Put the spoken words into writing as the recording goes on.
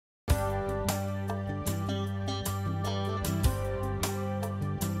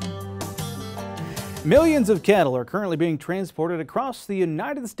Millions of cattle are currently being transported across the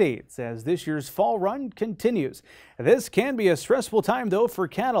United States as this year's fall run continues. This can be a stressful time, though, for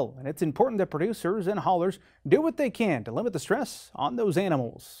cattle, and it's important that producers and haulers do what they can to limit the stress on those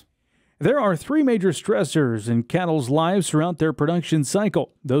animals. There are three major stressors in cattle's lives throughout their production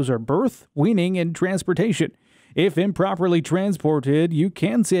cycle. Those are birth, weaning, and transportation. If improperly transported, you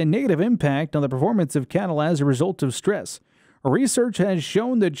can see a negative impact on the performance of cattle as a result of stress. Research has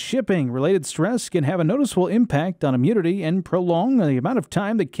shown that shipping-related stress can have a noticeable impact on immunity and prolong the amount of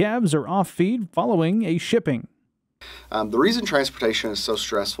time that calves are off feed following a shipping. The reason transportation is so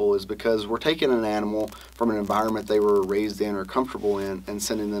stressful is because we're taking an animal from an environment they were raised in or comfortable in and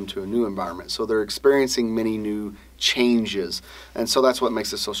sending them to a new environment. So they're experiencing many new changes, and so that's what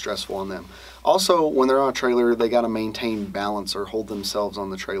makes it so stressful on them. Also, when they're on a trailer, they got to maintain balance or hold themselves on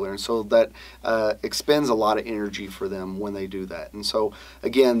the trailer, and so that expends a lot of energy for them when they do that. And so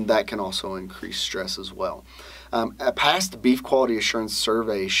again, that can also increase stress as well. A past beef quality assurance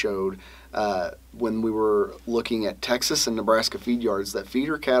survey showed when we were looking at Texas and Nebraska feed yards that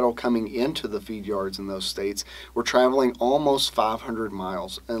feeder cattle coming into the feed yards in those states were traveling almost 500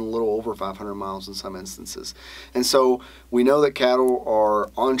 miles and a little over 500 miles in some instances. And so we know that cattle are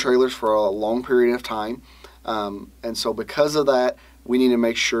on trailers for a long period of time, and so because of that, we need to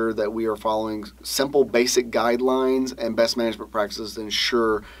make sure that we are following simple basic guidelines and best management practices to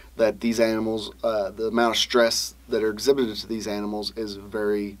ensure that these animals, the amount of stress that are exhibited to these animals is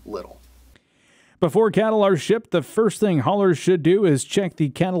very little. Before cattle are shipped, the first thing haulers should do is check the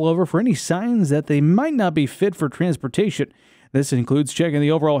cattle over for any signs that they might not be fit for transportation. This includes checking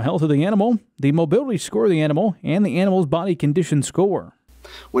the overall health of the animal, the mobility score of the animal, and the animal's body condition score.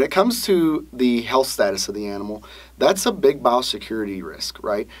 When it comes to the health status of the animal, that's a big biosecurity risk,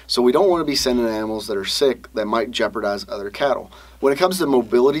 right? So we don't want to be sending animals that are sick that might jeopardize other cattle. When it comes to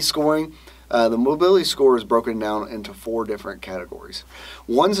mobility scoring, the mobility score is broken down into 4 different categories.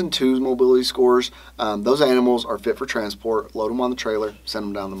 1s and 2s mobility scores, those animals are fit for transport, load them on the trailer, send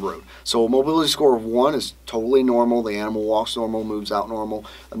them down the road. So a mobility score of 1 is totally normal, the animal walks normal, moves out normal,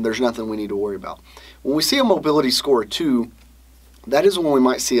 and there's nothing we need to worry about. When we see a mobility score of 2, that is when we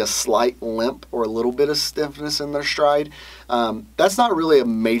might see a slight limp or a little bit of stiffness in their stride. That's not really a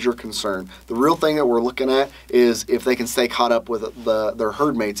major concern. The real thing that we're looking at is if they can stay caught up with their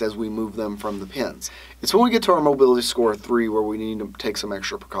herd mates as we move them from the pens. It's when we get to our mobility score of 3 where we need to take some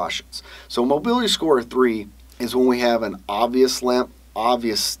extra precautions. So mobility score of 3 is when we have an obvious limp,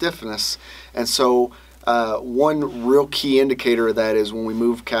 obvious stiffness, and so one real key indicator of that is when we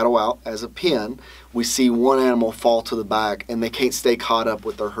move cattle out as a pen, we see one animal fall to the back and they can't stay caught up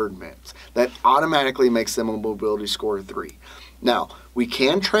with their herd mates. That automatically makes them a mobility score of 3. Now, we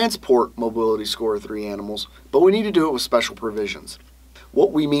can transport mobility score of 3 animals, but we need to do it with special provisions.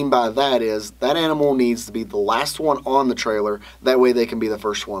 What we mean by that is that animal needs to be the last one on the trailer, that way they can be the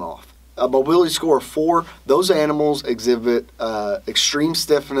first one off. A mobility score of 4, those animals exhibit extreme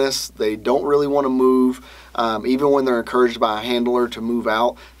stiffness. They don't really want to move. Even when they're encouraged by a handler to move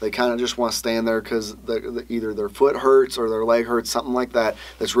out, they kind of just want to stand there because either their foot hurts or their leg hurts, something like that,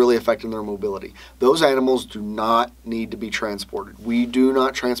 that's really affecting their mobility. Those animals do not need to be transported. We do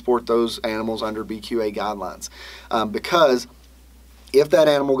not transport those animals under BQA guidelines because if that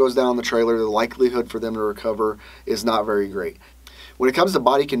animal goes down the trailer, the likelihood for them to recover is not very great. When it comes to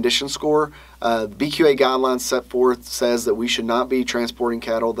body condition score, the BQA guidelines set forth says that we should not be transporting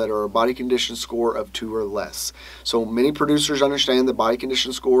cattle that are a body condition score of 2 or less. So many producers understand the body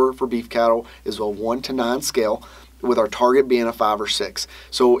condition score for beef cattle is a 1 to 9 scale, with our target being a 5 or 6.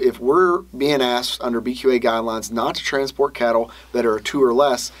 So if we're being asked under BQA guidelines not to transport cattle that are a 2 or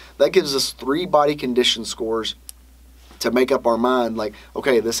less, that gives us 3 body condition scores to make up our mind, like,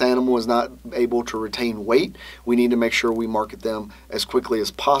 okay, this animal is not able to retain weight. We need to make sure we market them as quickly as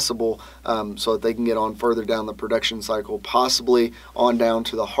possible so that they can get on further down the production cycle, possibly on down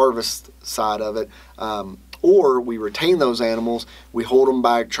to the harvest side of it. Or we retain those animals, we hold them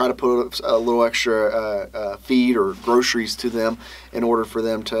back, try to put a little extra feed or groceries to them in order for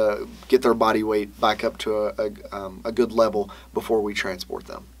them to get their body weight back up to a good level before we transport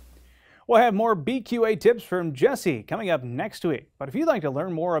them. We'll have more BQA tips from Jesse coming up next week. But if you'd like to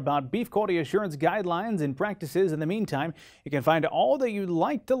learn more about beef quality assurance guidelines and practices in the meantime, you can find all that you'd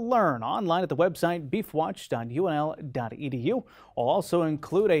like to learn online at the website beefwatch.unl.edu. We'll also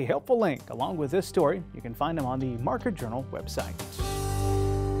include a helpful link along with this story. You can find them on the Market Journal website.